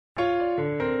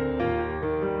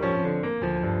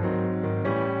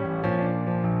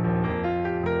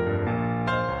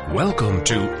Welcome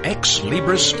to Ex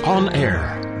Libris On Air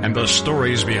and the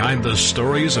stories behind the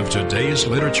stories of today's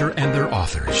literature and their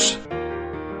authors.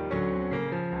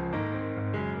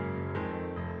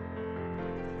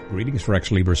 Greetings for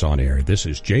Ex Libris On Air. This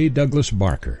is J. Douglas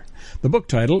Barker. The book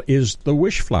title is The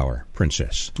Wishflower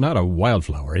Princess. Not a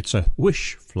wildflower, it's a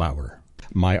wish flower.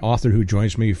 My author who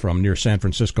joins me from near San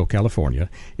Francisco, California,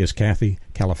 is Kathy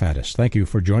Kalifatis. Thank you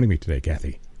for joining me today,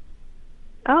 Kathy.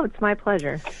 Oh, it's my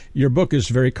pleasure. Your book is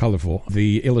very colorful.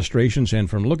 The illustrations, and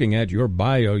from looking at your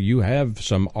bio, you have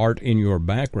some art in your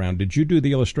background. Did you do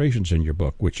the illustrations in your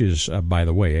book, which is, by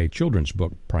the way, a children's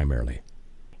book primarily?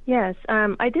 Yes,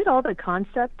 I did all the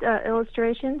concept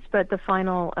illustrations, but the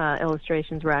final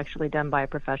illustrations were actually done by a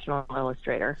professional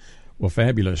illustrator. Well,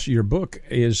 fabulous. Your book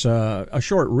is a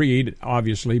short read,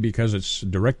 obviously, because it's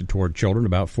directed toward children,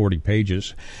 about 40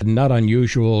 pages. Not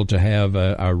unusual to have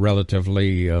a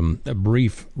relatively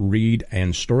brief read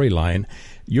and storyline.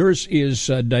 Yours is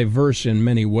diverse in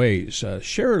many ways.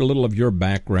 Share a little of your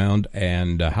background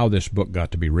and how this book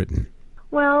got to be written.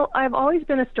 Well, I've always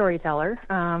been a storyteller.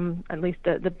 At least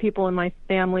the people in my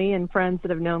family and friends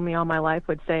that have known me all my life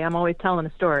would say I'm always telling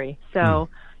a story. So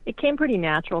it came pretty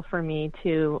natural for me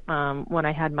to, when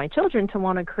I had my children, to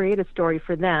want to create a story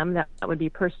for them that would be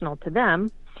personal to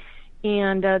them.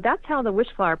 And that's how the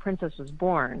Wishflower Princess was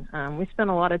born. We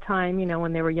spent a lot of time,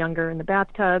 when they were younger in the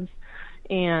bathtubs,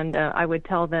 and I would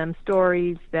tell them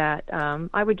stories that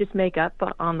I would just make up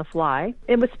on the fly.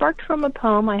 It was sparked from a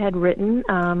poem I had written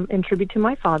in tribute to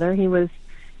my father. He was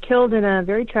killed in a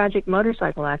very tragic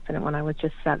motorcycle accident when I was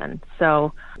just 7.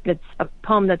 So it's a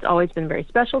poem that's always been very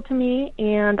special to me,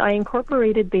 and I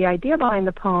incorporated the idea behind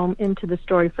the poem into the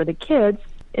story for the kids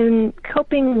in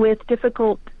coping with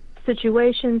difficult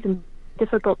situations and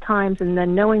difficult times, and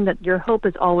then knowing that your hope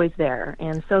is always there.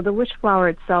 And so the wish flower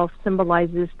itself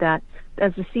symbolizes that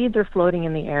as the seeds are floating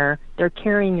in the air, they're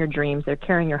carrying your dreams, they're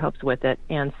carrying your hopes with it.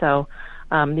 And so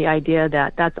the idea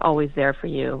that that's always there for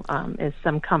you is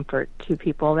some comfort to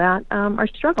people that are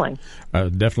struggling.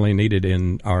 Definitely needed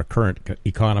in our current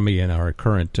economy and our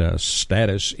current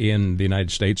status in the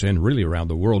United States and really around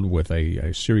the world with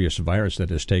a serious virus that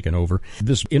has taken over.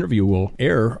 This interview will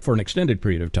air for an extended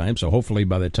period of time, so hopefully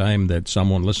by the time that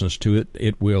someone listens to it,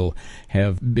 it will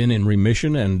have been in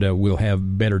remission and we'll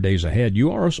have better days ahead.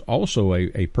 You are also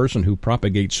a person who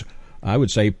propagates, I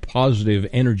would say, positive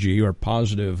energy or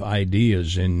positive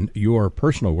ideas in your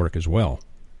personal work as well.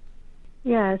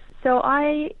 Yes. So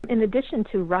in addition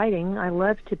to writing, I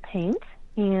love to paint,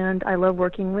 and I love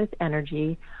working with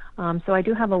energy. So I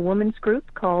do have a women's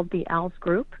group called the ALS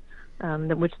Group,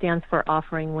 which stands for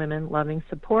Offering Women Loving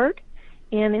Support.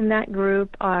 And in that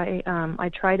group,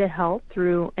 I try to help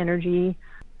through energy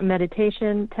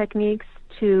meditation techniques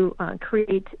to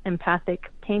create empathic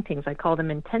paintings. I call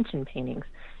them intention paintings.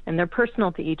 And they're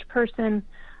personal to each person.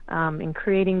 In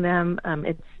creating them,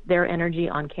 it's their energy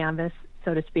on canvas,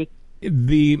 so to speak.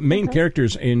 The main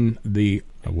characters in the,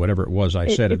 whatever it was I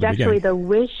said at the beginning. It's actually the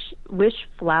Wish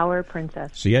Flower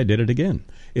Princess. See, I did it again.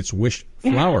 It's Wish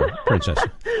Flower Princess.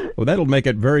 Well, that'll make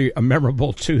it very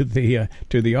memorable to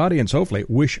the audience, hopefully.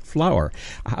 Wish Flower.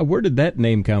 Where did that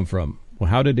name come from?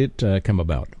 Well, how did it come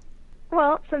about?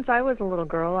 Well, since I was a little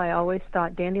girl, I always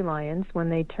thought dandelions, when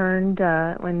they turned,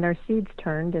 when their seeds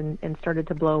turned and started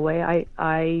to blow away,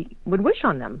 I would wish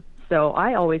on them. So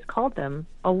I always called them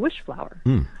a wish flower,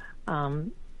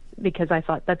 because I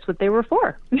thought that's what they were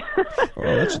for.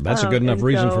 Well, that's a good enough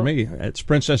reason for me. It's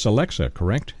Princess Alexa,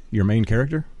 correct? Your main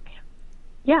character?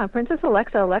 Yeah, Princess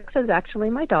Alexa. Alexa is actually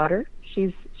my daughter.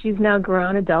 She's now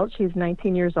grown adult. She's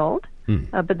 19 years old.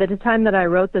 But at the time that I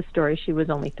wrote this story, she was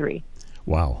only 3.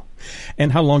 Wow.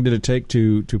 And how long did it take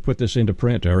to put this into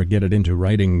print or get it into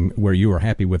writing where you were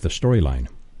happy with the storyline?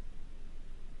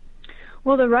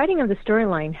 Well, the writing of the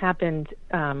storyline happened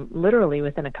literally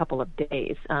within a couple of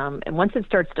days. And once it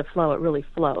starts to flow, it really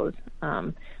flows.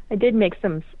 I did make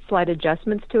some slight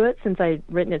adjustments to it since I'd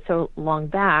written it so long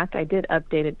back. I did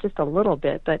update it just a little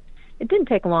bit, but it didn't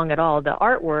take long at all. The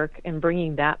artwork and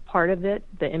bringing that part of it,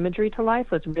 the imagery to life,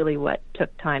 was really what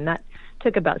took time. That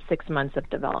took about 6 months of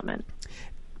development.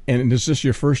 And is this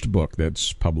your first book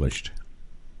that's published?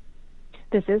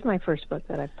 This is my first book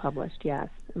that I've published, yes.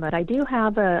 But I do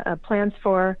have plans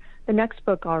for the next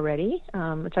book already,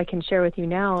 which I can share with you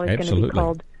now. It's going to be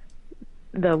called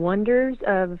The Wonders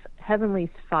of Heavenly's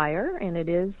Fire, and it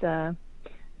is a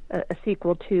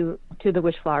sequel to The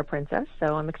Wishflower Princess,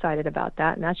 so I'm excited about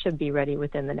that, and that should be ready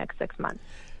within the next 6 months.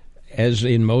 As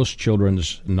in most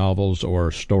children's novels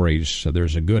or stories, so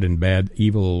there's a good and bad,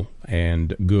 evil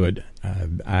and good.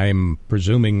 I'm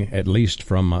presuming, at least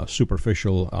from a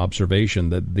superficial observation,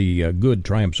 that the good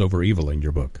triumphs over evil in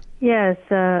your book. Yes,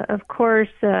 of course.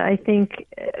 I think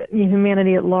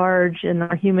humanity at large, in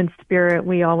our human spirit,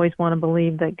 we always want to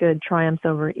believe that good triumphs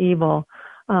over evil,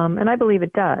 and I believe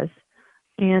it does.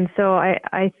 And so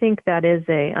I think that is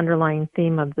a underlying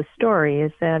theme of the story,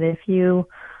 is that if you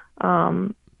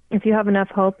have enough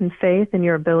hope and faith in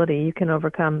your ability, you can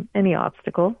overcome any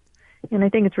obstacle. And I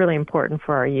think it's really important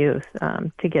for our youth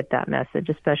to get that message,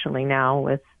 especially now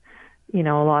with, a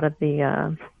lot of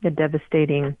the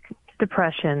devastating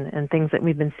depression and things that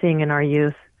we've been seeing in our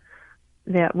youth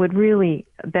that would really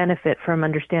benefit from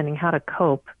understanding how to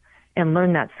cope and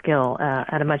learn that skill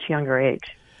at a much younger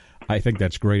age. I think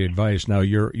that's great advice. Now,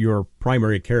 your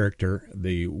primary character,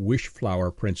 the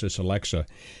Wishflower Princess Alexa,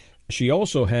 she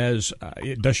also has,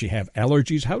 does she have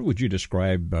allergies? How would you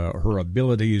describe her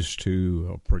abilities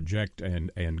to project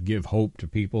and give hope to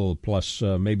people, plus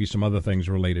maybe some other things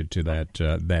related to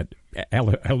that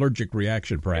allergic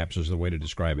reaction, perhaps, is the way to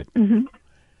describe it? Mm-hmm.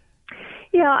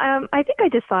 Yeah, I think I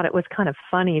just thought it was kind of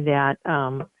funny that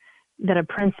a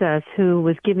princess who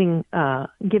was giving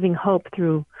hope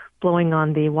through blowing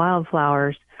on the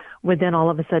wildflowers would then all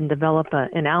of a sudden develop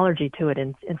an allergy to it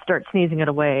and start sneezing it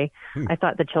away. I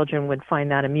thought the children would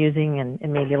find that amusing and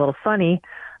maybe a little funny.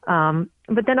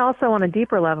 But then also on a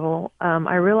deeper level,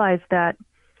 I realized that,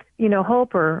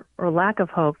 hope or lack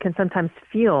of hope can sometimes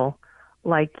feel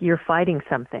like you're fighting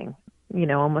something,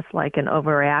 almost like an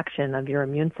overreaction of your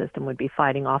immune system would be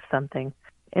fighting off something.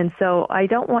 And so I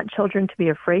don't want children to be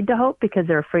afraid to hope because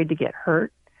they're afraid to get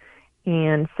hurt.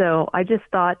 And so I just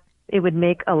thought it would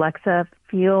make Alexa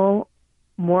feel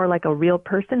more like a real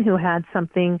person who had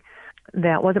something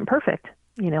that wasn't perfect.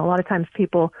 A lot of times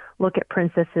people look at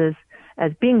princesses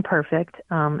as being perfect,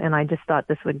 and I just thought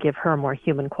this would give her more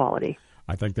human quality.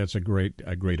 I think that's a great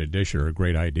addition, or a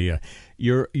great idea.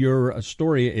 Your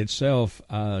story itself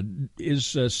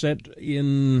is set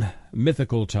in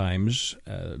mythical times.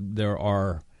 There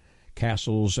are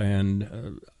castles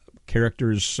and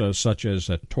characters such as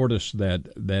a tortoise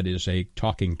that is a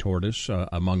talking tortoise,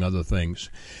 among other things.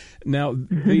 Now,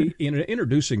 in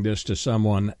introducing this to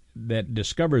someone that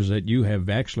discovers that you have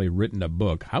actually written a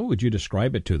book, how would you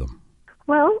describe it to them?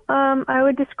 Well, I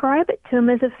would describe it to them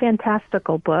as a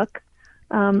fantastical book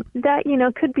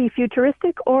that, could be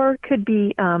futuristic or could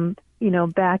be,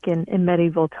 back in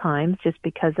medieval times just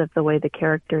because of the way the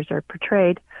characters are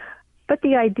portrayed. But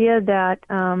the idea that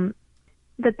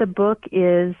the book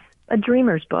is a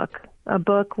dreamer's book, a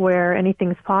book where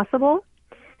anything's possible,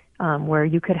 where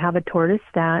you could have a tortoise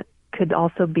that could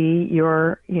also be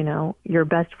your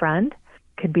best friend,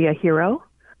 could be a hero.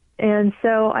 And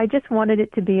so I just wanted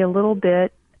it to be a little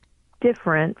bit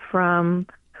different from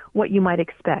what you might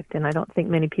expect. And I don't think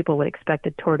many people would expect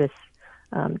a tortoise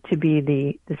to be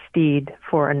the steed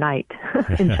for a knight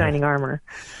in shining armor.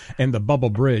 And the Bubble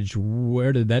Bridge,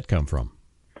 where did that come from?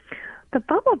 The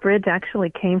Bubble Bridge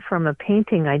actually came from a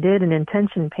painting I did, an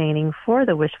intention painting for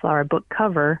the Wishflower book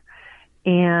cover,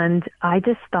 and I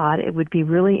just thought it would be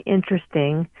really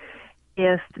interesting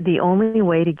if the only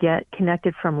way to get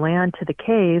connected from land to the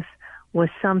cave was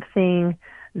something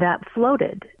that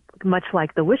floated, much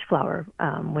like the Wishflower.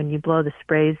 When you blow, the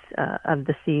sprays of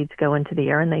the seeds go into the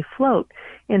air and they float.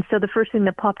 And so the first thing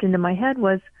that popped into my head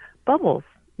was bubbles.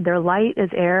 They're light as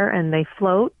air and they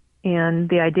float. And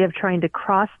the idea of trying to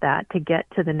cross that to get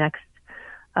to the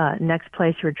next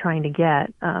place you're trying to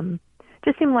get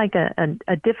just seemed like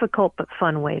a difficult but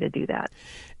fun way to do that.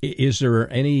 Is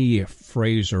there any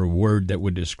phrase or word that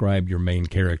would describe your main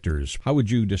characters? How would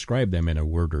you describe them in a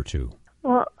word or two?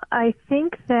 Well, I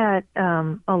think that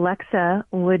Alexa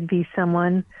would be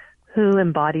someone who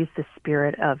embodies the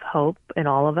spirit of hope in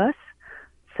all of us.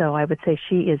 So I would say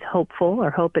she is hopeful, or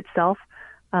hope itself.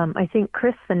 I think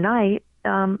Chris the Knight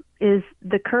is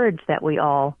the courage that we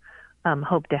all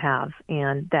hope to have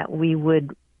and that we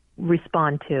would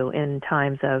respond to in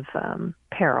times of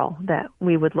peril, that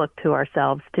we would look to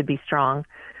ourselves to be strong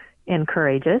and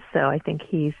courageous. So I think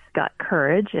he's got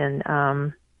courage. And,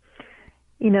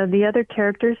 the other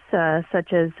characters,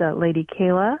 such as Lady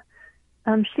Kayla,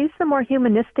 she's the more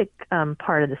humanistic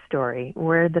part of the story,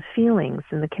 where the feelings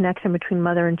and the connection between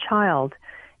mother and child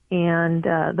and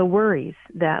the worries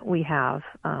that we have,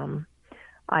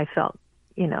 I felt,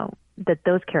 that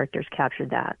those characters captured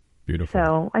that. Beautiful.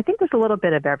 So I think there's a little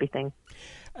bit of everything.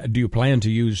 Do you plan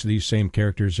to use these same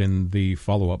characters in the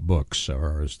follow-up books,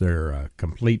 or is there a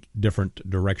complete different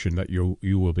direction that you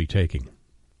will be taking?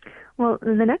 Well,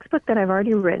 the next book that I've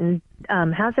already written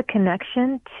has a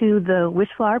connection to the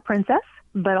Wishflower Princess,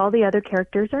 but all the other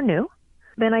characters are new.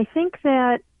 Then I think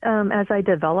that as I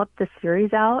develop the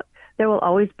series out, there will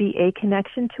always be a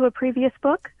connection to a previous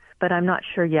book, but I'm not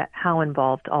sure yet how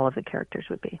involved all of the characters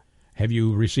would be. Have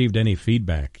you received any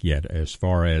feedback yet as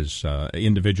far as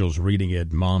individuals reading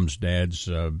it, moms, dads,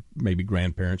 maybe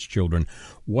grandparents, children?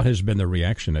 What has been the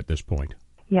reaction at this point?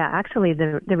 Yeah, actually,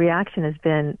 the reaction has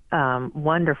been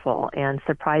wonderful and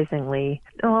surprisingly,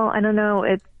 well, I don't know,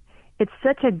 it's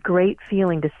such a great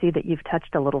feeling to see that you've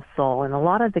touched a little soul. And a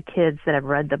lot of the kids that have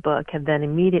read the book have then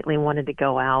immediately wanted to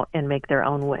go out and make their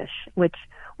own wish, which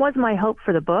was my hope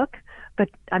for the book. But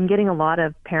I'm getting a lot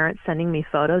of parents sending me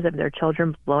photos of their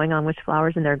children blowing on wish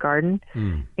flowers in their garden.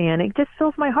 And it just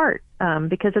fills my heart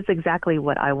because it's exactly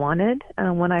what I wanted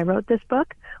when I wrote this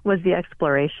book, was the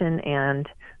exploration and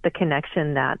the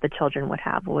connection that the children would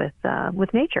have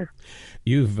with nature.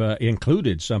 You've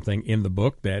included something in the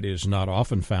book that is not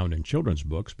often found in children's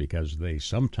books because they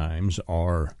sometimes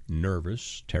are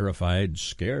nervous, terrified,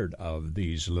 scared of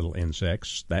these little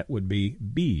insects. That would be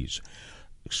bees.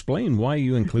 Explain why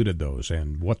you included those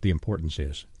and what the importance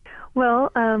is.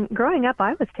 Well, growing up,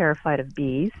 I was terrified of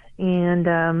bees, and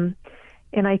I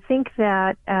think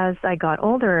that as I got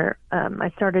older,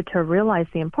 I started to realize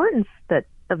the importance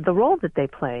of the role that they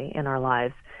play in our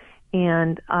lives.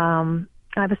 And I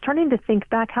was starting to think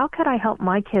back, how could I help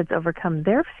my kids overcome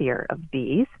their fear of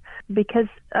bees? Because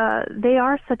they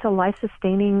are such a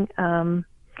life-sustaining,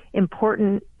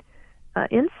 important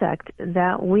insect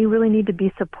that we really need to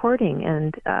be supporting.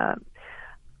 And I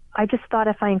just thought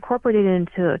if I incorporated it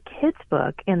into a kid's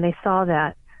book and they saw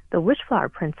that the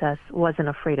Wishflower Princess wasn't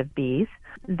afraid of bees,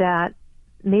 that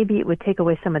maybe it would take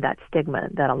away some of that stigma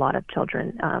that a lot of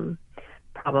children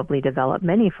probably develop,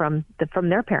 many from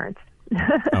their parents.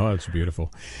 Oh, that's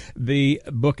beautiful. The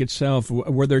book itself,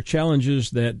 were there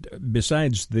challenges that,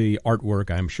 besides the artwork,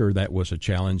 I'm sure that was a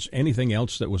challenge, anything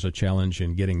else that was a challenge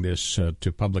in getting this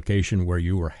to publication where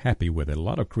you were happy with it? A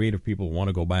lot of creative people want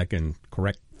to go back and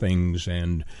correct things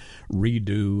and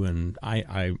redo, and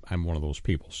I'm one of those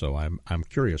people, so I'm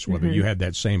curious whether you had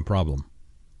that same problem.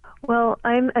 Well,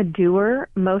 I'm a doer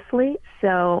mostly,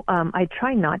 so I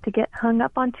try not to get hung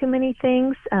up on too many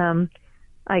things.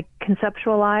 I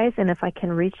conceptualize, and if I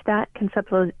can reach that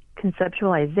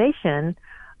conceptualization,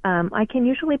 I can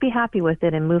usually be happy with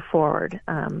it and move forward.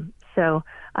 So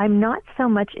I'm not so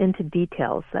much into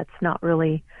details. That's not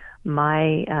really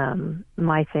my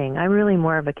thing. I'm really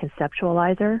more of a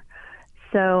conceptualizer.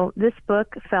 So this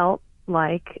book felt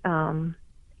like I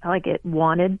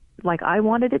wanted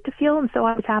it to feel, and so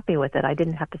I was happy with it. I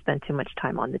didn't have to spend too much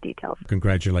time on the details.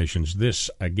 Congratulations. This,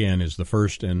 again, is the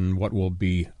first in what will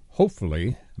be,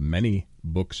 hopefully, many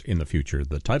books in the future.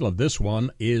 The title of this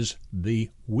one is The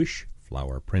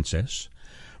Wishflower Princess.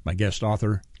 My guest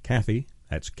author, Kathy,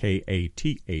 that's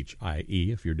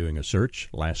Kathie if you're doing a search.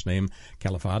 Last name,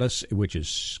 Kalafatis, which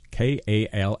is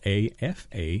Kalafatis,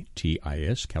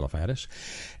 Kalafatis.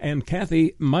 And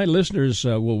Kathy, my listeners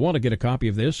will want to get a copy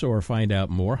of this or find out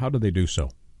more. How do they do so?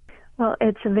 Well,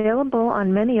 it's available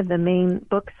on many of the main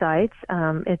book sites.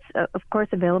 It's, of course,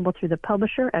 available through the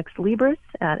publisher, Ex Libris,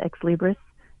 at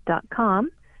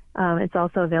exlibris.com. It's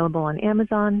also available on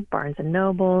Amazon, Barnes &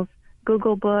 Noble,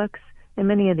 Google Books, and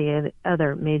many of the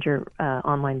other major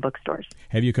online bookstores.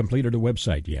 Have you completed a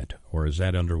website yet, or is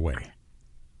that underway?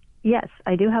 Yes,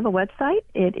 I do have a website.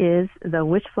 It is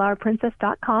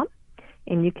thewishflowerprincess.com,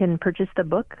 and you can purchase the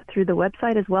book through the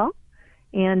website as well.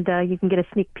 And you can get a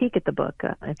sneak peek at the book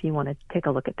if you want to take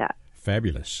a look at that.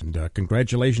 Fabulous. And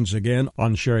congratulations again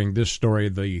on sharing this story,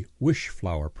 The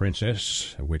Wishflower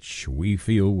Princess, which we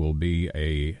feel will be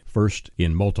a first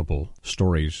in multiple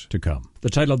stories to come. The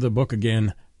title of the book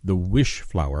again, The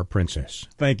Wishflower Princess.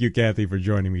 Thank you, Kathy, for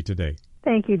joining me today.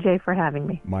 Thank you, Jay, for having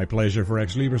me. My pleasure. For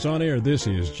Ex Libris On Air, this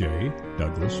is J.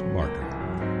 Douglas Barker.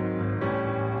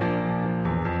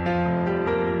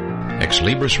 Ex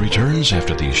Libris returns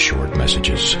after these short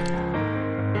messages.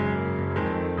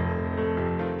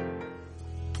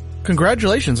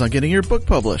 Congratulations on getting your book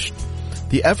published.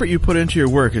 The effort you put into your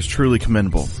work is truly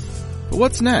commendable. But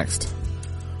what's next?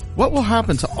 What will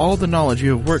happen to all the knowledge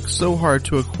you have worked so hard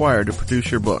to acquire to produce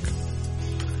your book?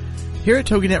 Here at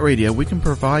TogiNet Radio, we can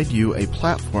provide you a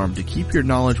platform to keep your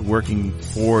knowledge working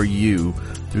for you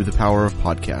through the power of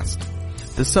podcast.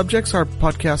 The subjects our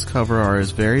podcasts cover are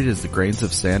as varied as the grains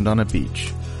of sand on a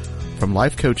beach. From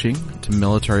life coaching to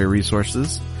military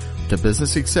resources to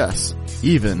business success,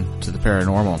 even to the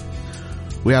paranormal.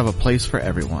 We have a place for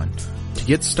everyone. To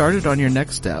get started on your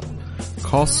next step,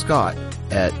 call Scott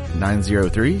at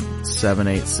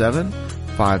 903-787-5600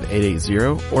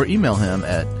 888-585-5880 or email him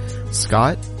at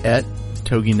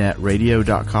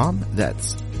scott@toginetradio.com.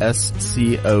 That's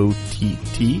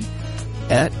SCOTT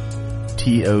at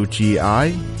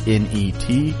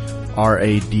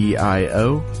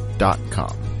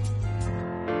TOGINETRADIO.com.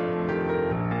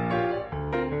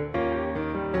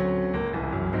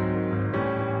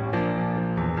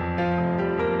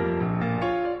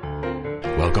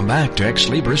 Welcome back to Ex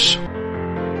Libris.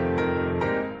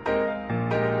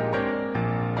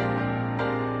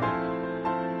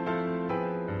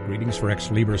 Greetings for Ex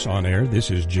Libris On Air.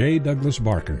 This is J. Douglas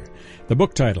Barker. The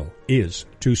book title is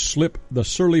To Slip the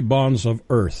Surly Bonds of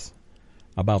Earth,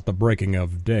 about the breaking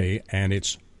of day, and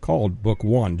it's called Book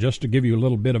One. Just to give you a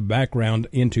little bit of background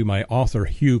into my author,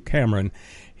 Hugh Cameron,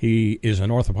 he is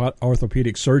an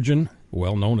orthopedic surgeon,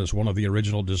 well known as one of the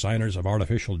original designers of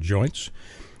artificial joints,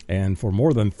 and for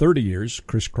more than 30 years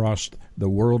crisscrossed the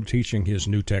world teaching his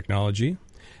new technology.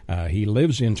 He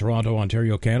lives in Toronto,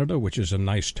 Ontario, Canada, which is a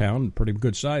nice town, pretty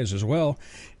good size as well.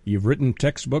 You've written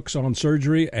textbooks on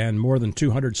surgery and more than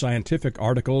 200 scientific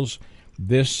articles.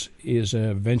 This is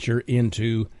a venture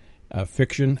into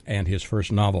fiction and his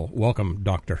first novel. Welcome,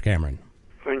 Dr. Cameron.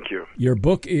 Thank you. Your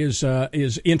book is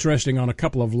interesting on a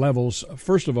couple of levels.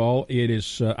 First of all, it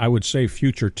is, I would say,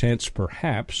 future tense,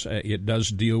 perhaps. It does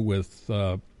deal with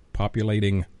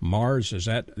populating Mars.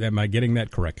 Am I getting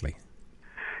that correctly?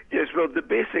 Yes, well, the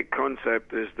basic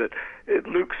concept is that it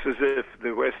looks as if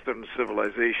the Western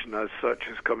civilization as such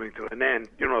is coming to an end,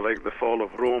 like the fall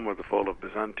of Rome or the fall of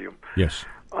Byzantium. Yes.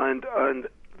 And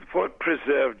what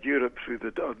preserved Europe through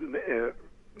the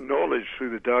knowledge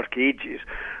through the Dark Ages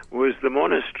was the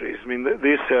monasteries. I mean,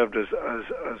 they served as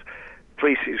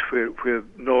places where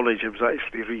knowledge was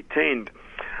actually retained.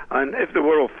 And if the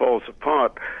world falls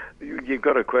apart, you've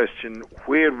got to question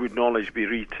where would knowledge be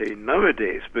retained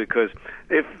nowadays, because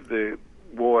if the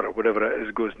war or whatever it is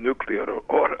goes nuclear,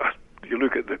 or you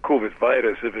look at the COVID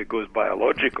virus, if it goes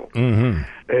biological, then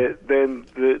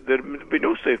there'd be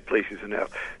no safe places on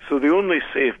Earth. So the only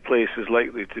safe place is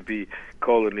likely to be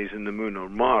colonies in the Moon or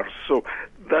Mars. So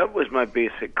that was my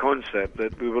basic concept,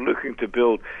 that we were looking to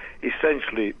build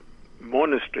essentially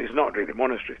monasteries, not really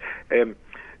monasteries,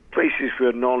 places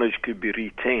where knowledge could be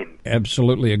retained.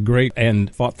 Absolutely a great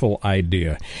and thoughtful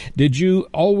idea. Did you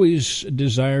always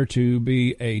desire to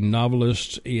be a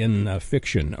novelist in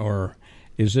fiction, or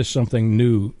is this something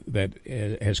new that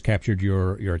has captured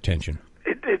your attention?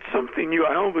 It's something new.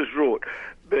 I always wrote,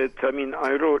 but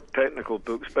I wrote technical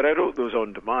books, but I wrote those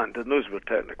on demand, and those were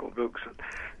technical books,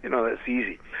 and that's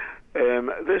easy.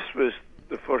 This was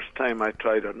the first time I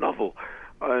tried a novel,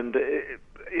 and it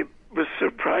was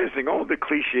surprising. All the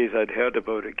cliches I'd heard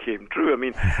about it came true.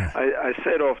 I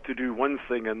set off to do one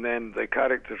thing, and then the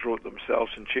characters wrote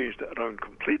themselves and changed it around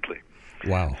completely.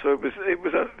 Wow. So it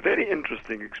was a very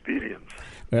interesting experience.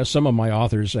 Some of my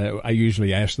authors, I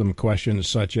usually ask them questions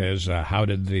such as, how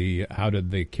did the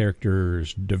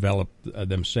characters develop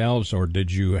themselves, or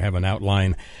did you have an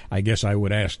outline? I guess I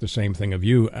would ask the same thing of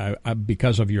you,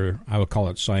 because of your, I would call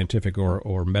it scientific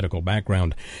or medical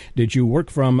background. Did you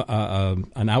work from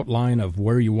an outline of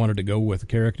where you wanted to go with the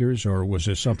characters, or was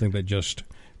this something that just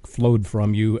flowed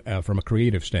from you from a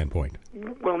creative standpoint?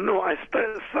 Well, no, I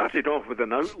started off with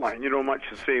an outline, much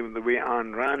the same the way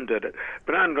Ayn Rand did it.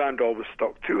 But Ayn Rand always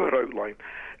stuck to her outline.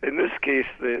 In this case,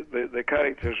 the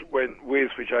characters went ways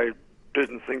which I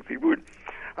didn't think they would.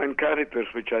 And characters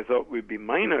which I thought would be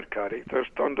minor characters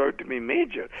turned out to be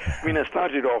major. I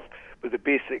started off with the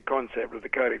basic concept of the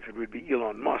character would be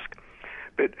Elon Musk.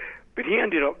 But he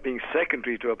ended up being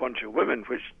secondary to a bunch of women,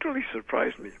 which really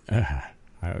surprised me.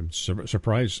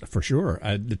 Surprise for sure.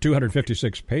 The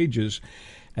 256 pages,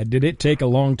 did it take a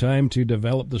long time to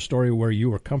develop the story where you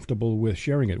were comfortable with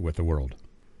sharing it with the world?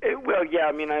 Well,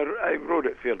 yeah, I wrote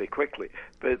it fairly quickly,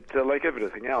 but like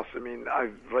everything else, I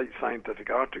write scientific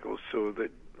articles, so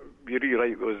that you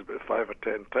rewrite those about 5 or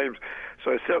 10 times.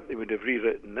 So I certainly would have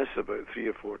rewritten this about 3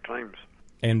 or 4 times.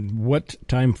 And what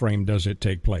time frame does it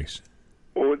take place?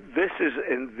 Oh, this is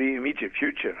in the immediate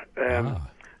future.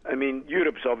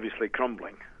 Europe's obviously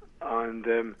crumbling,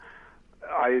 and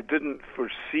I didn't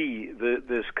foresee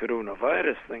this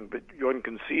coronavirus thing, but one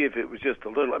can see if it was just a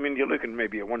little. You're looking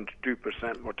maybe a 1 to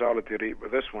 2% mortality rate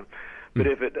with this one, but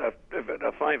if it a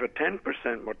 5 or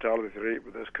 10% mortality rate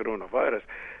with this coronavirus,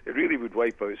 it really would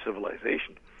wipe out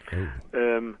civilization.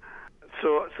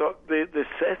 So the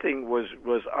setting was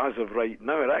as of right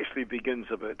now. It actually begins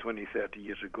about 20, 30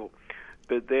 years ago,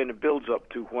 but then it builds up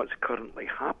to what's currently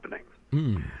happening.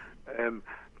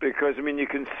 Because you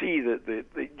can see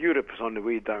that Europe is on the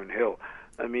way downhill.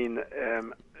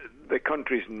 The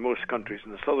countries, most countries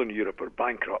in the southern Europe are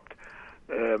bankrupt.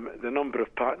 the number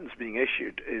of patents being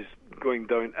issued is going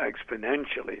down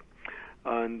exponentially,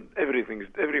 and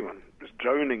everyone is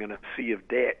drowning in a sea of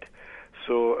debt.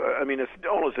 So, I mean, it's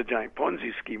almost a giant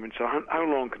Ponzi scheme, and so how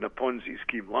long can a Ponzi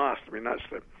scheme last? I mean,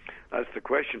 that's the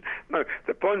question. Now,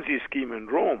 the Ponzi scheme in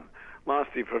Rome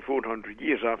lasted for 400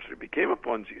 years after it became a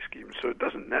Ponzi scheme, so it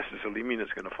doesn't necessarily mean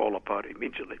it's going to fall apart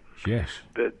immediately. Yes.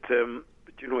 But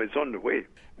you know, it's on the way.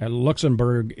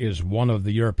 Luxembourg is one of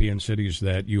the European cities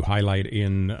that you highlight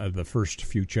in the first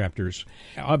few chapters.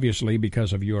 Obviously,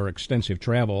 because of your extensive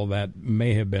travel, that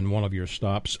may have been one of your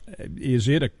stops. Is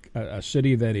it a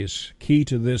city that is key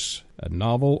to this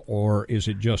novel, or is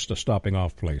it just a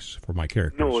stopping-off place for my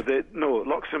characters? No,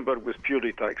 Luxembourg was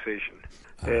purely taxation.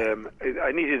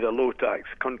 I needed a low-tax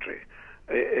country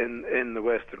in the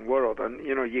Western world, and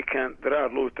you know, you can't. There are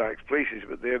low-tax places,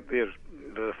 but they're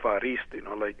the Far East, you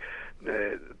know, like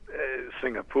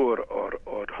Singapore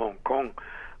or Hong Kong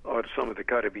or some of the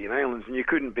Caribbean islands, and you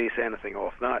couldn't base anything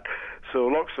off that. So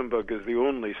Luxembourg is the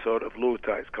only sort of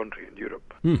low-tax country in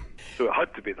Europe. So it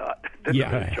had to be that. Didn't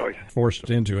have a choice. Forced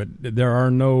into it. There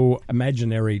are no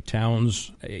imaginary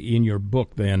towns in your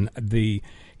book, then. The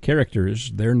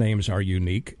characters, their names are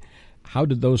unique. How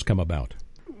did those come about?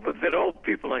 But they're all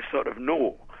people I sort of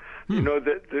know. You know,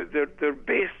 they're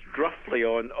based roughly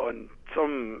on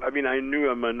some. I mean, I knew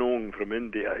a Manong from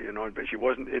India, you know, but she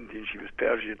wasn't Indian; she was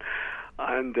Persian.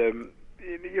 And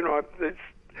you know,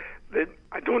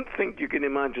 I don't think you can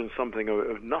imagine something out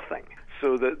of nothing.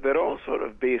 So that they're all sort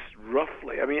of based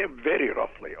roughly. I mean, very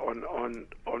roughly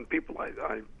on people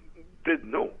I did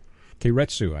know.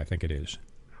 Keiretsu, I think it is.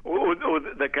 Oh,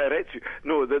 the Keiretsu.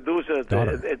 No, those are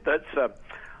that's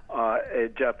a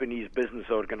Japanese business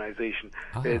organization.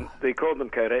 And they call them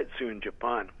Keiretsu in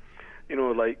Japan. You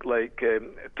know, like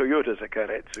Toyota's a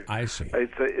Keiretsu. I see.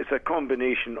 It's a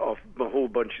combination of a whole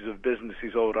bunches of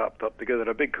businesses all wrapped up together,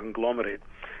 a big conglomerate.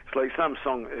 It's like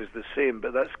Samsung is the same,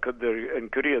 but in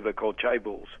Korea they're called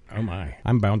chaebols. Oh my!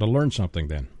 I'm bound to learn something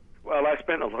then. Well, I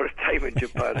spent a lot of time in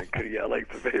Japan and Korea. I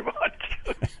liked it very much.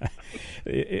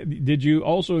 Did you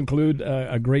also include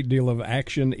a great deal of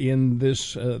action in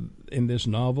this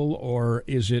novel, or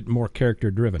is it more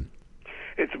character-driven?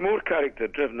 It's more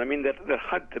character-driven. I mean, there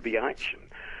had to be action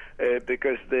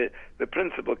because the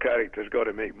principal character's got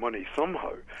to make money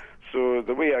somehow. So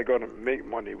the way I got to make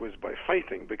money was by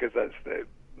fighting, because that's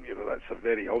a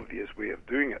very obvious way of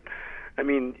doing it. I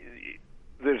mean,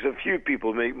 there's a few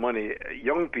people make money,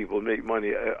 young people make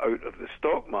money out of the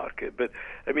stock market, but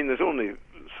I mean, there's only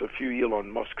a few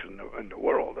Elon Musks in the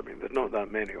world. I mean, there's not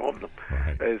that many of them.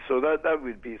 Right. So that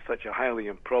would be such a highly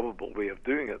improbable way of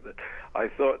doing it that I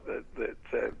thought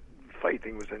that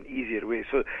fighting was an easier way.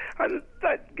 So, and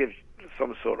that gives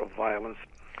some sort of violence.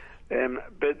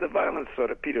 But the violence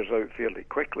sort of peters out fairly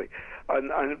quickly. But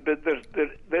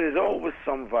there is always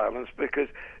some violence, because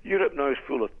Europe now is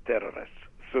full of terrorists.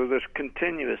 So there's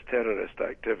continuous terrorist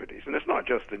activities. And it's not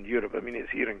just in Europe. I mean,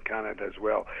 it's here in Canada as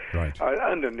well. Right.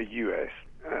 And in the U.S.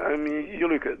 I mean, you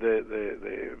look at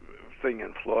the thing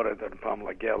in Florida and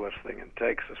Pamela Geller's thing in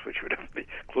Texas, which would have to be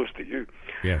close to you.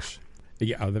 Yes.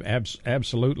 Yeah,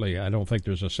 absolutely. I don't think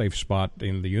there's a safe spot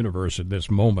in the universe at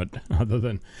this moment, other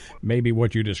than maybe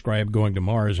what you described, going to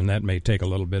Mars, and that may take a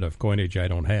little bit of coinage I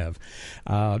don't have.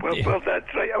 Well, that's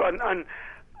right.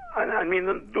 And I mean,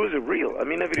 those are real. I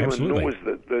mean, everyone Absolutely.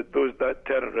 knows that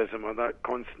terrorism or that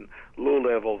constant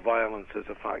low-level violence is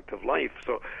a fact of life.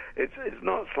 So it's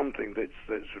not something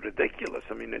that's ridiculous.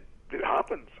 I mean, it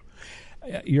happens.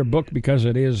 Your book, because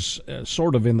it is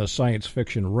sort of in the science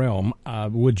fiction realm,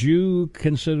 would you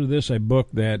consider this a book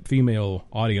that female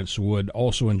audience would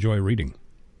also enjoy reading?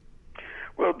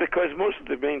 Well, because most of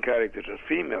the main characters are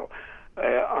female,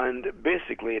 and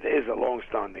basically it is a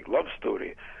long-standing love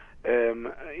story.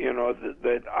 You know,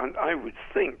 and I would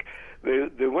think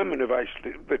the women have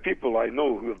actually, the people I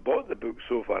know who have bought the book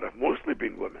so far have mostly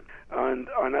been women, and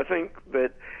I think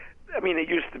that, I mean, it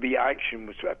used to be action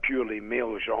was a purely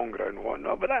male genre and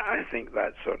whatnot, but I think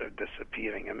that's sort of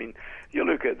disappearing. I mean, you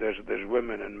look at there's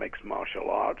women in mixed martial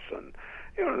arts, and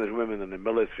you know, there's women in the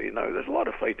military now. There's a lot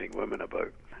of fighting women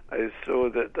about. So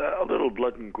that a little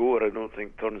blood and gore, I don't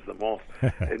think, turns them off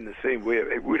in the same way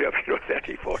it would have,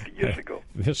 30, 40 years ago.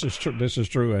 This is true. This is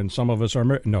true, and some of us are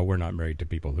married. No, we're not married to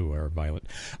people who are violent.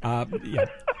 Yeah.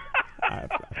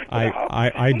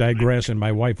 I digress, and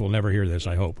my wife will never hear this,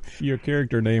 I hope. Your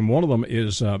character name, one of them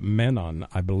is Menon,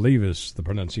 I believe is the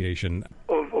pronunciation.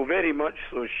 Oh, very much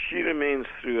so. She remains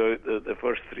throughout the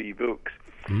first three books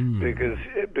because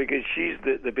she's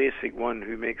the basic one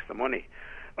who makes the money.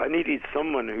 I needed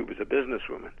someone who was a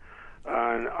businesswoman,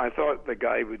 and I thought the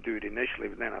guy would do it initially,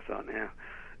 but then I thought,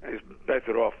 is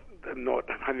better off not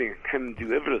having him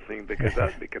do everything, because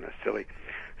that'd be kind of silly.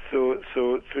 So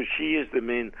she is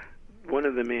one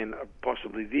of the main,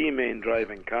 possibly the main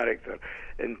driving character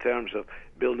in terms of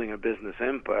building a business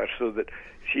empire, so that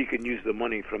she can use the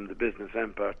money from the business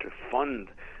empire to fund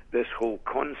this whole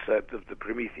concept of the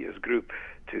Prometheus group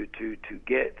to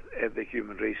get the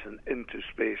human race into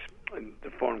space and to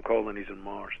form colonies on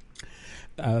Mars.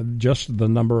 Just the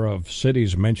number of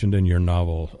cities mentioned in your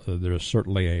novel, there's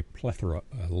certainly a plethora,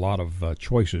 a lot of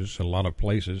choices, a lot of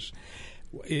places.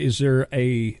 Is there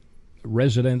a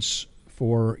residence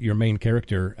for your main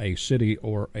character, a city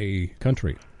or a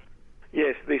country?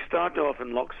 Yes, they start off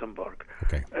in Luxembourg.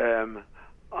 Okay.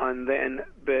 And then,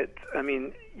 but, I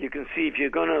mean, you can see if you're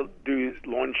going to do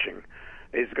launching,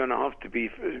 it's going to have to be,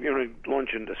 launch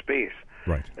into space.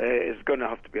 Right. It's going to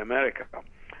have to be America.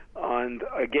 And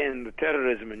again, the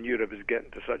terrorism in Europe is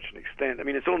getting to such an extent. I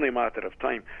mean, it's only a matter of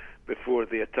time before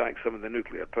they attack some of the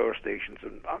nuclear power stations.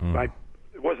 And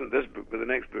it wasn't this book, but the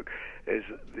next book is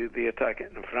they attack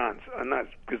it in France, and that's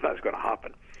because that's going to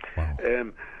happen.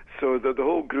 Wow. So the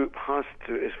whole group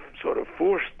is sort of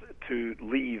forced to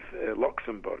leave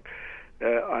Luxembourg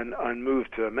and move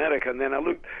to America. And then I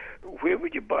looked, where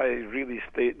would you buy real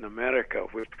estate in America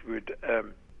which would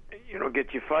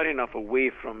get you far enough away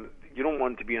from, you don't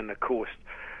want to be on the coast,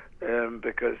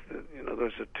 because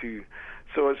those are two.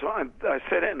 So I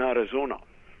set it in Arizona.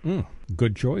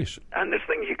 Good choice. And there's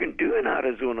things you can do in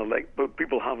Arizona, but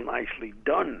people haven't actually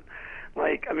done.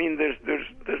 Like, I mean, there's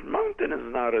mountains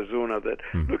in Arizona that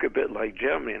look a bit like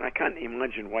Germany, and I can't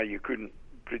imagine why you couldn't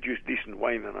produce decent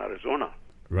wine in Arizona.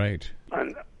 Right.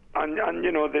 And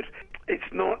that it's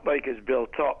not like it's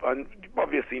built up. And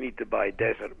obviously you need to buy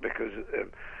desert, because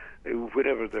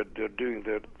wherever they're doing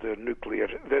the nuclear,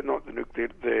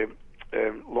 the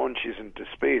launches into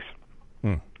space.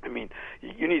 I mean,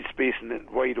 you need space and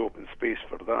wide open space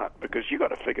for that, because you got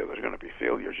to figure there's going to be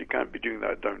failures. You can't be doing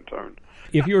that downtown.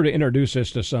 If you were to introduce this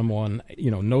to someone,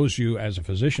 knows you as a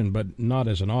physician but not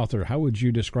as an author, how would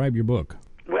you describe your book?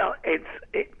 Well,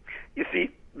 you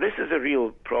see, this is a real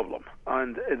problem,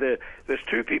 and there's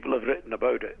two people who've written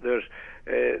about it. There's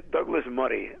Douglas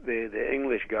Murray, the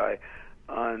English guy,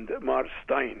 and Mark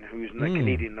Steyn, who's a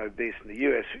Canadian now based in the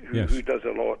U.S., who does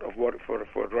a lot of work for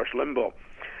Rush Limbaugh.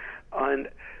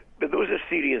 But those are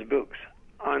serious books,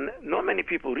 and not many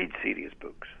people read serious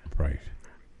books. Right.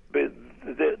 But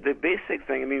the basic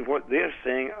thing, I mean, what they're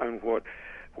saying and what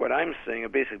I'm saying are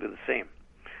basically the same.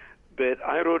 But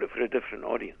I wrote it for a different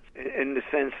audience, in the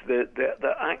sense that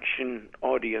the action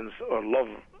audience or love,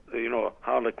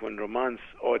 Harlequin romance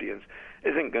audience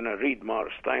isn't going to read Mark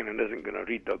Steyn and isn't going to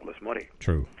read Douglas Murray.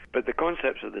 True. But the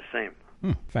concepts are the same.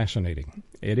 Fascinating.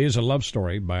 It is a love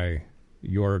story by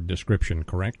your description,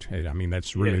 correct? I mean,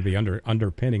 that's really the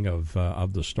underpinning of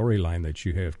the storyline that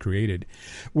you have created.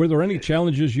 Were there any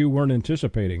challenges you weren't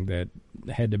anticipating that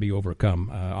had to be overcome?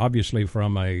 Obviously,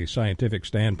 from a scientific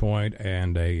standpoint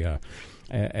and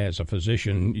as a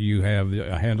physician, you have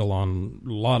a handle on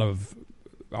a lot of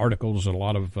articles, a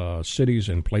lot of cities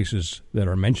and places that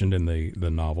are mentioned in the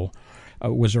novel.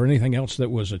 Was there anything else that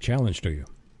was a challenge to you?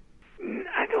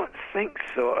 I don't think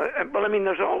so. Well, I mean,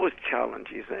 there's always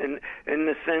challenges in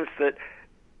the sense that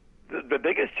the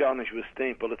biggest challenge was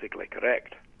staying politically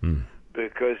correct,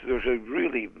 because there's a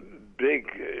really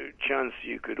big chance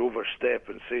you could overstep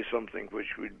and say something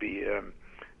which would be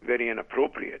very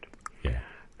inappropriate. Yeah.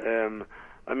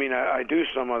 I mean, I do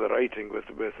some other writing with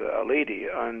a lady,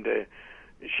 and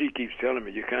she keeps telling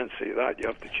me, you can't say that, you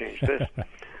have to change this.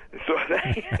 So,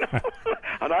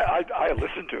 and I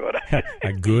listen to it.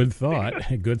 A good thought.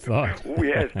 Oh,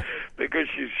 yes, because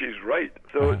she's right.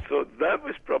 So that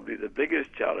was probably the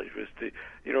biggest challenge, was to,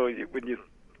 when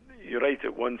you write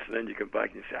it once and then you come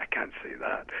back and you say, I can't say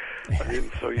that. I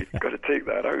mean, so you've got to take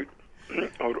that out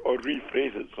or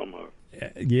rephrase it somehow.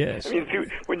 Yes. I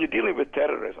mean, when you're dealing with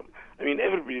terrorism, I mean,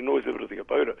 everybody knows everything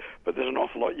about it, but there's an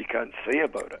awful lot you can't say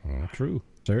about it. True.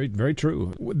 Very, very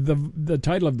true. The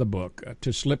title of the book,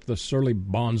 To Slip the Surly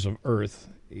Bonds of Earth,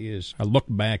 is a look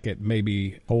back at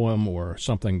maybe a poem or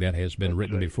something that has been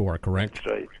written before, correct?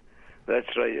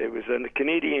 That's right. It was a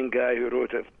Canadian guy who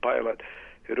wrote it, pilot,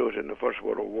 who wrote it in the First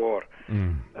World War,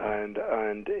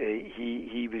 and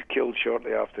he was killed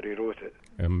shortly after he wrote it.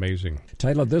 Amazing.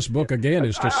 Title of this book again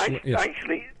is actually,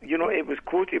 it was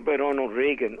quoted by Ronald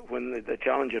Reagan when the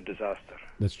Challenger disaster.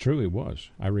 That's true. It was.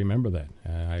 I remember that.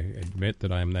 I admit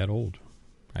that I'm that old,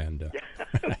 and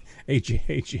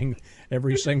aging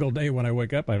every single day when I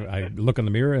wake up. I look in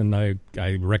the mirror and I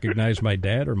recognize my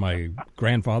dad or my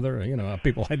grandfather,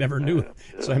 people I never knew.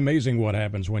 It's amazing what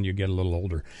happens when you get a little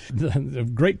older. The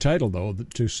great title, though,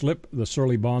 To Slip the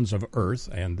Surly Bonds of Earth,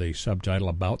 and the subtitle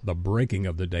About the Breaking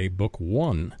of the Day, Book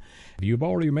 1. You've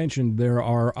already mentioned there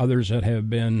are others that have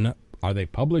been, are they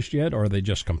published yet, or are they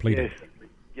just completed?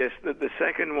 Yes, the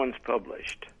second one's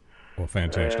published. Well,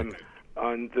 fantastic.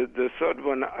 And the third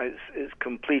one is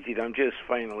completed. I'm just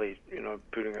finally,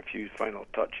 putting a few final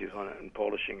touches on it and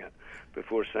polishing it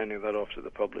before sending that off to the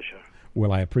publisher.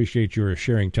 Well, I appreciate your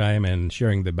sharing time and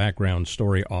sharing the background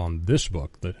story on this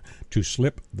book, To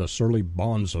Slip the Surly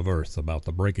Bonds of Earth, about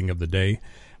the breaking of the day.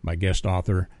 My guest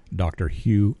author, Dr.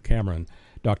 Hugh Cameron.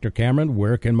 Dr. Cameron,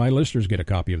 where can my listeners get a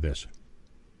copy of this?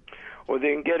 Or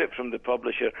they can get it from the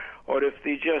publisher, or if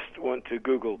they just want to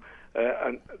Google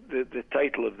and the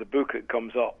title of the book, it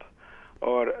comes up.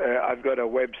 Or I've got a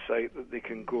website that they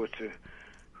can go to,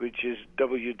 which is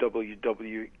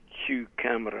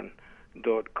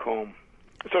www.hughcameron.com.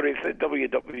 Sorry, it's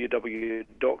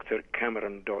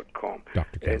www.drcameron.com.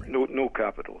 Dr. Cameron. No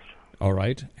capitals. All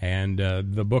right. And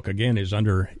the book, again, is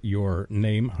under your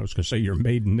name. I was going to say your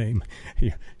maiden name.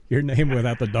 Your name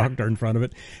without the doctor in front of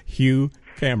it. Hugh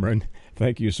Cameron.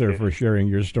 Thank you, sir, for sharing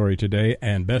your story today,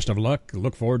 and best of luck.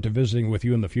 Look forward to visiting with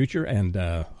you in the future, and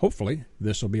hopefully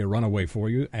this will be a runaway for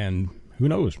you, and who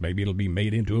knows, maybe it'll be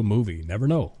made into a movie. Never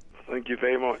know. Thank you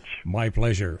very much. My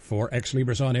pleasure. For Ex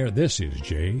Libris On Air, this is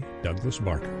J. Douglas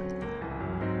Barker.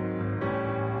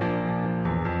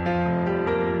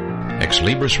 Ex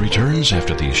Libris returns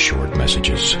after these short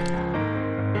messages.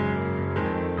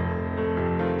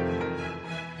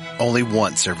 Only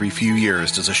once every few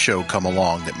years does a show come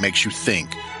along that makes you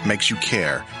think, makes you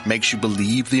care, makes you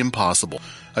believe the impossible.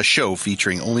 A show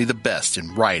featuring only the best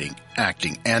in writing,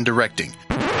 acting, and directing.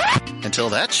 Until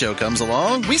that show comes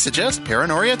along, we suggest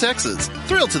Paranoia Texas.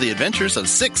 Thrilled to the adventures of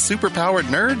 6 superpowered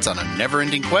nerds on a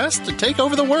never-ending quest to take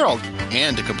over the world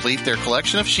and to complete their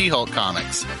collection of She-Hulk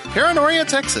comics. Paranoia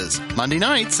Texas, Monday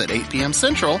nights at 8 p.m.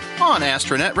 Central on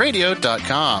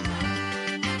AstronetRadio.com.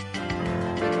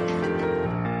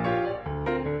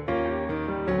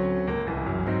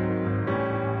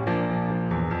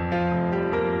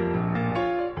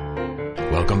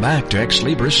 Welcome back to Ex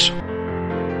Libris.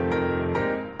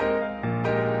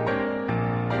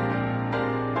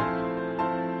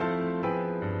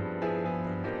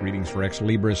 Greetings for Ex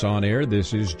Libris On Air.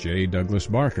 This is J. Douglas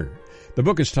Barker. The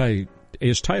book is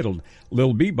titled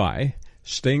Lil Bebi,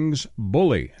 Sting's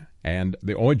Bully. And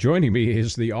joining me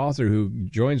is the author who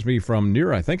joins me from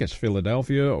near, I think it's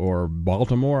Philadelphia or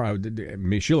Baltimore.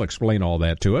 She'll explain all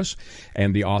that to us.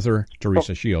 And the author,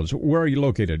 Teresa Shields. Where are you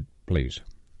located, please?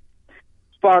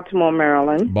 Baltimore,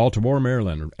 Maryland. Baltimore,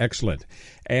 Maryland. Excellent.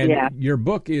 And your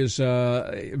book is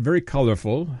very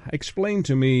colorful. Explain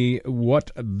to me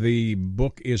what the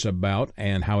book is about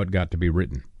and how it got to be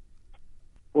written.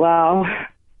 Well,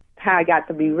 how it got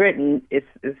to be written is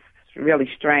really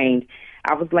strange.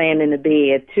 I was laying in the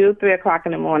bed 2, 3 o'clock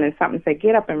in the morning. Something said,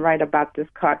 get up and write about this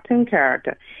cartoon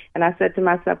character. And I said to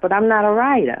myself, but I'm not a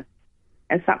writer.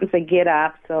 And something said, get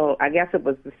up. So I guess it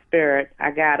was the spirit.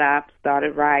 I got up,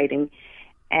 started writing.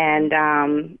 And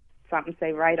something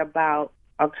say write about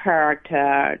a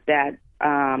character that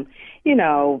can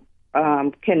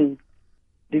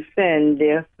defend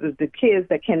the kids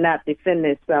that cannot defend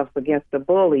themselves against the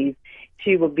bullies.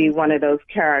 She would be one of those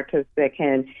characters that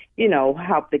can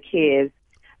help the kids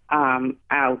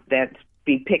out that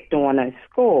be picked on at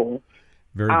school.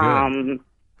 Very good.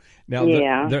 Now,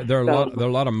 there are a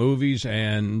lot of movies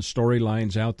and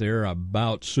storylines out there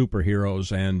about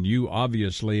superheroes, and you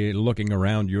obviously looking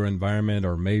around your environment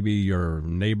or maybe your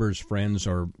neighbors, friends,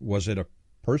 or was it a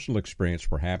personal experience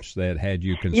perhaps that had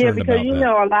you concerned about that? Yeah,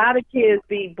 because, a lot of kids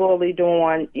be bullied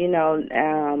on,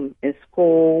 in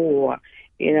school or,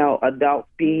 adults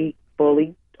be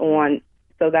bullied on.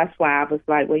 So that's why I was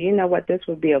like, well, you know what, this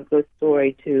would be a good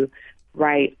story to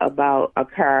write about a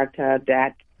character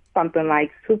that something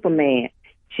like Superman.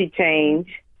 She changed,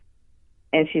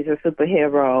 and she's a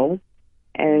superhero,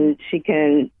 and she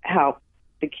can help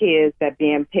the kids that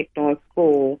being picked on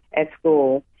at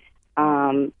school.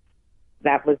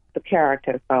 That was the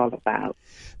character it's all about.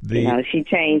 She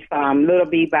changed from Little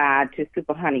Bebi to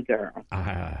Super Honey Girl.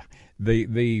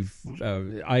 The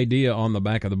idea on the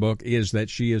back of the book is that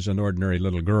she is an ordinary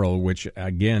little girl, which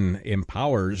again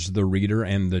empowers the reader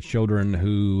and the children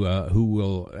who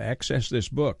will access this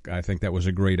book. I think that was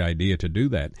a great idea to do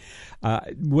that.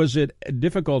 Was it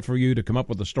difficult for you to come up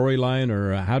with a storyline,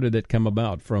 or how did it come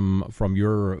about from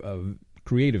your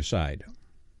creative side?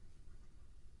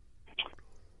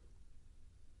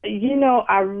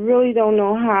 I really don't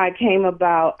know how it came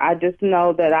about. I just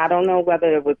know that I don't know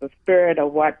whether it was a spirit or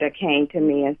what that came to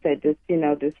me and said, just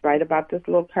write about this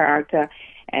little character.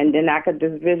 And then I could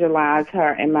just visualize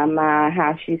her in my mind,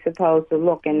 how she's supposed to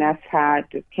look, and that's how it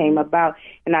just came about.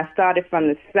 And I started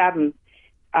from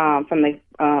the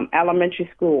elementary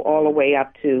school all the way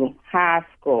up to high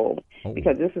school,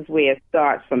 because this is where it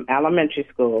starts, from elementary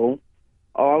school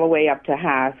all the way up to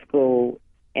high school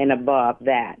and above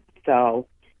that. So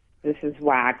this is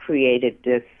why I created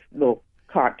this little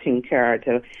cartoon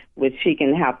character, which she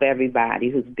can help everybody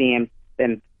who's being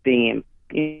that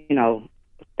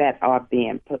are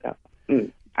being put up.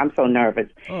 I'm so nervous.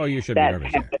 Oh, you should be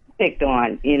nervous. That picked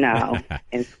on,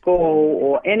 in school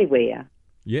or anywhere.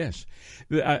 Yes.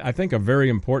 I think a very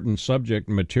important subject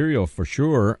material for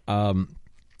sure.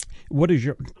 What is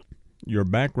your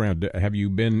background? Have you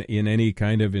been in any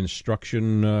kind of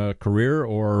instruction career,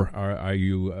 or are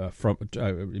you from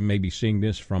maybe seeing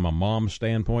this from a mom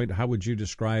standpoint? How would you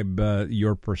describe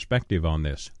your perspective on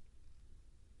this?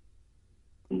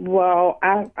 Well,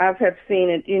 I have seen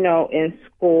it, in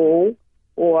school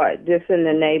or just in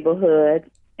the neighborhood,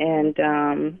 and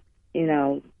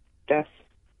that's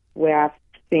where I've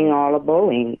seen all the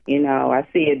bullying. I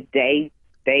see it day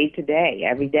to day,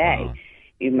 every day. Wow.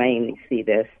 You mainly see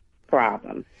this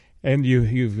problem. And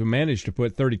you've managed to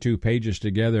put 32 pages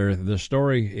together. The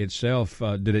story itself,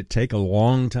 did it take a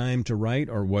long time to write,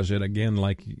 or was it, again,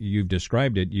 like you've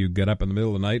described it, you got up in the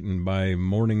middle of the night and by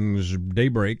morning's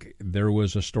daybreak there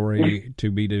was a story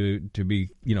to be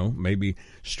maybe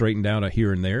straightened out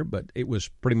here and there, but it was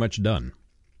pretty much done?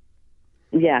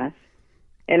 Yes.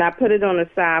 And I put it on the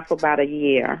side for about a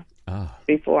year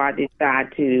before I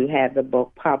decided to have the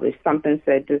book published. Something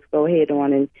said, just go ahead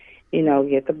on and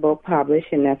get the book published,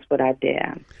 and that's what I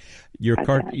did. Your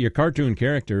cartoon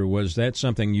character, was that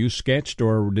something you sketched,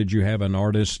 or did you have an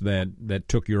artist that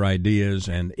took your ideas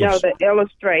and? No, the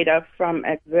illustrator from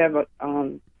Exhibit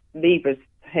Libris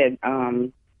had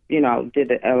did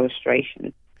the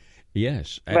illustration.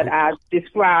 Yes, but I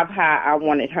described how I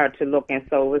wanted her to look, and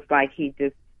so it was like he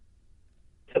just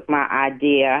took my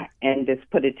idea and just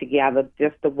put it together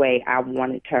just the way I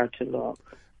wanted her to look.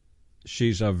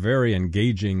 She's a very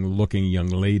engaging-looking young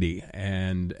lady,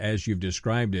 and as you've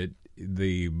described it,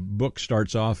 the book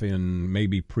starts off in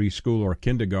maybe preschool or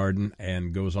kindergarten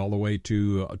and goes all the way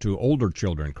to older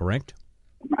children, correct?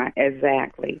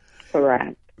 Exactly,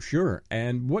 correct. Sure.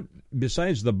 And what,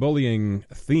 besides the bullying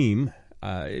theme,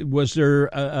 was there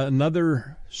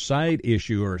another side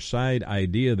issue or side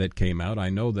idea that came out? I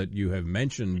know that you have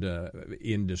mentioned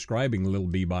in describing Little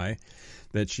Beeby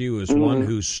that she was one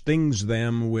who stings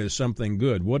them with something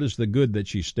good. What is the good that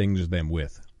she stings them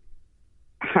with?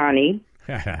 Honey.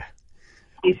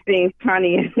 She stings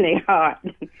honey in their heart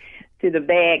to the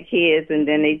bad kids, and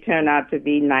then they turn out to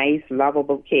be nice,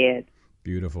 lovable kids.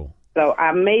 Beautiful. So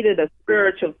I made it a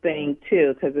spiritual thing,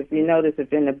 too, because if you notice,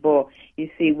 if in the book, you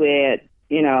see where,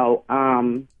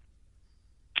 the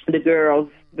girls,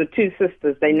 the two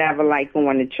sisters, they never liked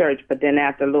going to church, but then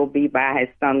after Little Beeby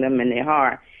had stung them in their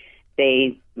heart,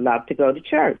 they love to go to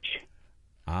church.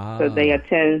 So they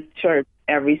attend church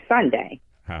every Sunday.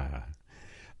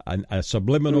 A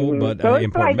subliminal but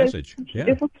important message.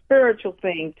 It's a spiritual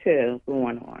thing, too,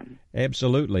 going on.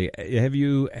 Absolutely. Have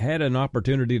you had an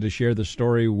opportunity to share the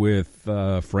story with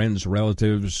friends,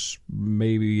 relatives,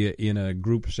 maybe in a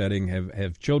group setting?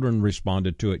 Have children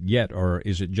responded to it yet, or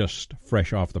is it just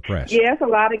fresh off the press? Yes, a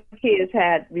lot of kids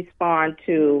had responded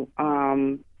to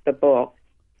the book.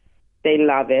 They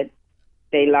love it.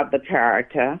 They love the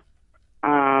character.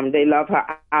 They love her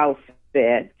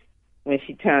outfit. When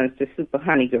she turns to Super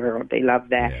Honey Girl, they love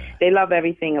that. Yeah. They love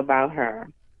everything about her.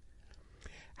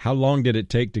 How long did it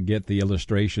take to get the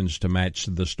illustrations to match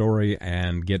the story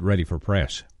and get ready for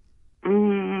press?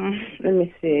 Let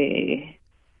me see.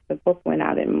 The book went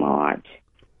out in March.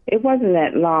 It wasn't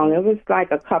that long. It was like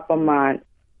a couple months,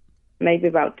 maybe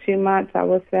about 2 months, I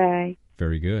would say.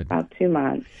 Very good. About 2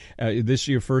 months. Is this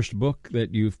your first book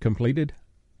that you've completed?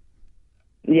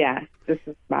 Yes, this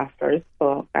is my first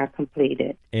book I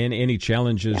completed. And any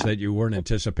challenges that you weren't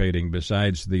anticipating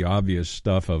besides the obvious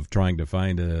stuff of trying to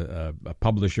find a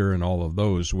publisher and all of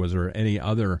those? Was there any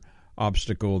other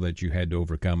obstacle that you had to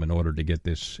overcome in order to get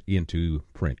this into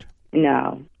print?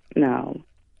 No.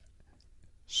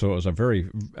 So it was a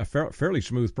fairly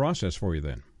smooth process for you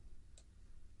then?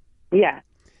 Yes,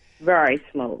 very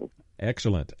smooth.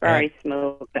 Excellent. Very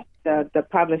smooth. The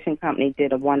publishing company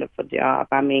did a wonderful job.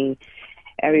 I mean,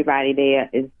 everybody there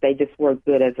they just work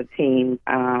good as a team.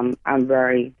 I'm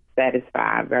very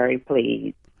satisfied, very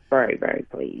pleased, very, very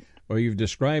pleased. Well, you've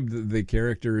described the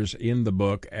characters in the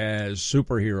book as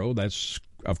superhero. That's,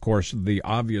 of course, the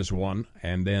obvious one.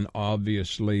 And then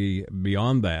obviously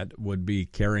beyond that would be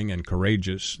caring and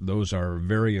courageous. Those are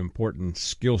very important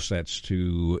skill sets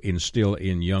to instill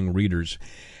in young readers.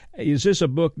 Is this a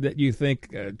book that you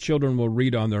think children will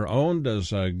read on their own?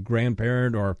 Does a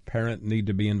grandparent or parent need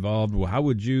to be involved? Well, how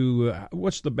would you,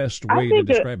 what's the best way to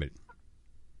describe it?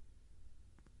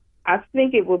 I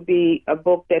think it would be a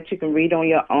book that you can read on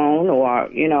your own, or,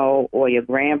 you know, or your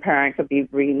grandparent could be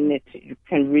reading it,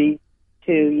 can read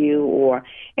to you, or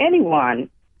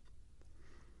anyone.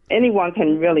 Anyone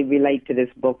can really relate to this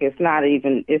book. It's not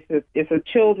even, it's a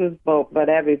children's book, but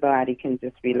everybody can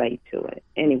just relate to it.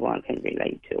 Anyone can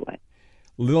relate to it.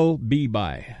 Lil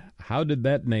Be-Bye, how did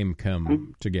that name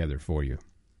come together for you?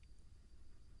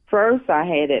 First, I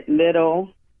had it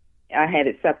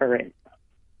separate.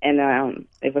 And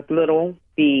it was Little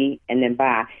B and then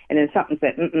Bye. And then something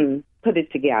said, put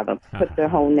it together, put the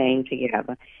whole name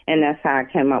together. And that's how I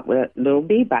came up with Little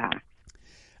Be-Bye.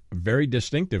 Very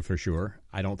distinctive for sure.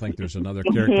 I don't think there's another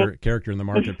character in the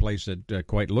marketplace that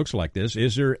quite looks like this.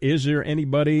 Is there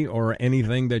anybody or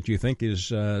anything that you think is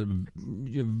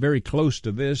very close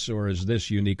to this, or is this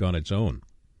unique on its own?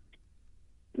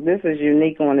 This is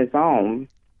unique on its own.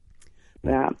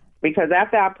 Yeah. Because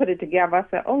after I put it together, I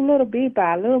said, Little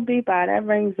Be-Bye, that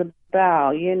rings a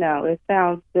bell. You know, it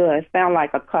sounds good. It sounds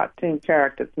like a cartoon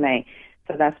character's name.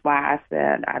 So that's why I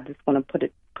said I just want to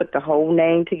put the whole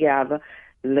name together,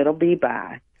 Little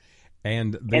Be-Bye.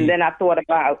 And then I thought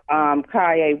about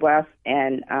Kanye West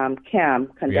and Kim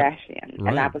Kardashian. Yep. Right.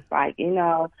 And I was like, you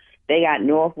know, they got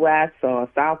Northwest or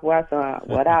Southwest or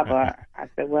whatever. I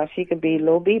said, well, she could be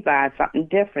Little Be-Bye, something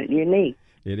different, unique.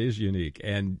 It is unique,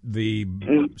 and the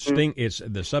Sting. It's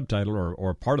the subtitle,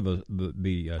 or part of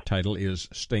the title is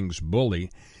Sting's Bully.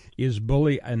 Is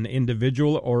Bully an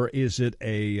individual, or is it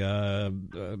a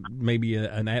maybe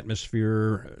an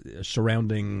atmosphere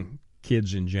surrounding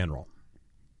kids in general?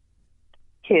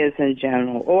 Kids in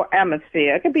general, or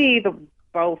atmosphere. It could be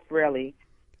both, really.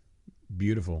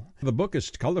 Beautiful. The book is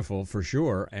colorful for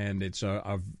sure, and it's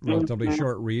a relatively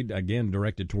short read, again,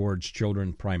 directed towards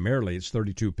children primarily. It's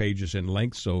 32 pages in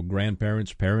length, so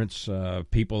grandparents, parents,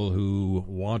 people who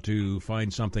want to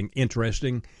find something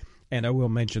interesting. And I will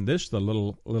mention this, the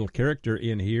little character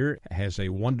in here has a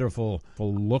wonderful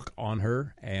look on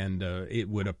her, and it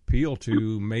would appeal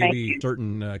to maybe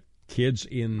certain kids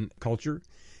in culture.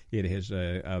 It has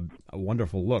a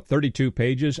wonderful look. 32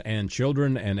 pages, and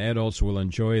children and adults will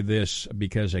enjoy this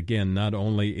because, again, not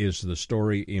only is the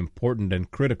story important and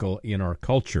critical in our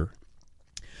culture,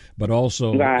 but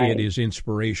also it is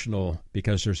inspirational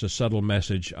because there's a subtle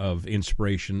message of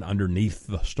inspiration underneath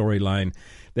the storyline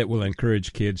that will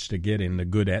encourage kids to get in a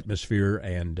good atmosphere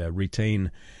and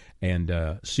retain and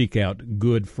seek out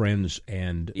good friends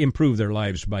and improve their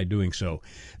lives by doing so.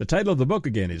 The title of the book,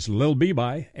 again, is Lil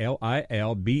Be-Bye,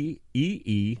 Lilbeebye,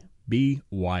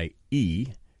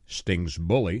 Sting's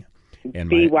Bully. And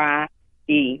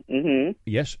B-Y-E.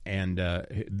 Yes, and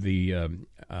the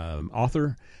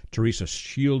author, Teresa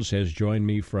Shields, has joined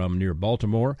me from near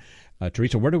Baltimore.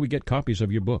 Teresa, where do we get copies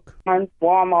of your book? On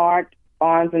Walmart,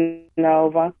 Barnes &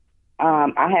 Noble.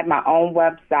 I have my own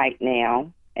website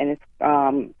now, and it's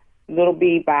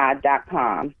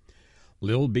LilBeebye.com.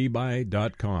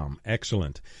 LilBeebye.com.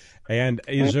 Excellent. And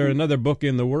is there another book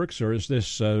in the works, or is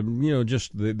this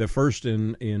just the first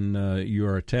in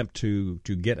your attempt to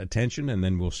get attention, and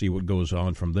then we'll see what goes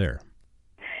on from there?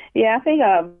 Yeah, I think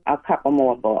a couple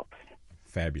more books.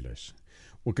 Fabulous.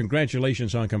 Well,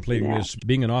 congratulations on completing this.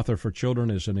 Being an author for children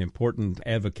is an important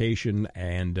avocation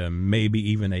and maybe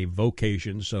even a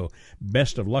vocation. So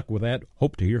best of luck with that.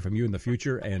 Hope to hear from you in the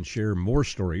future and share more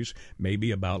stories,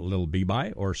 maybe about Lil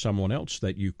Be-Bye or someone else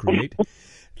that you create.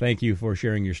 Thank you for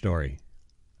sharing your story.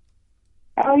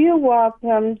 Oh, you're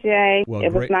welcome, Jay. Well,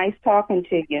 it was nice talking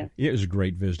to you. It was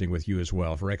great visiting with you as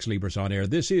well. For Ex Libris On Air,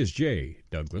 this is J.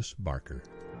 Douglas Barker.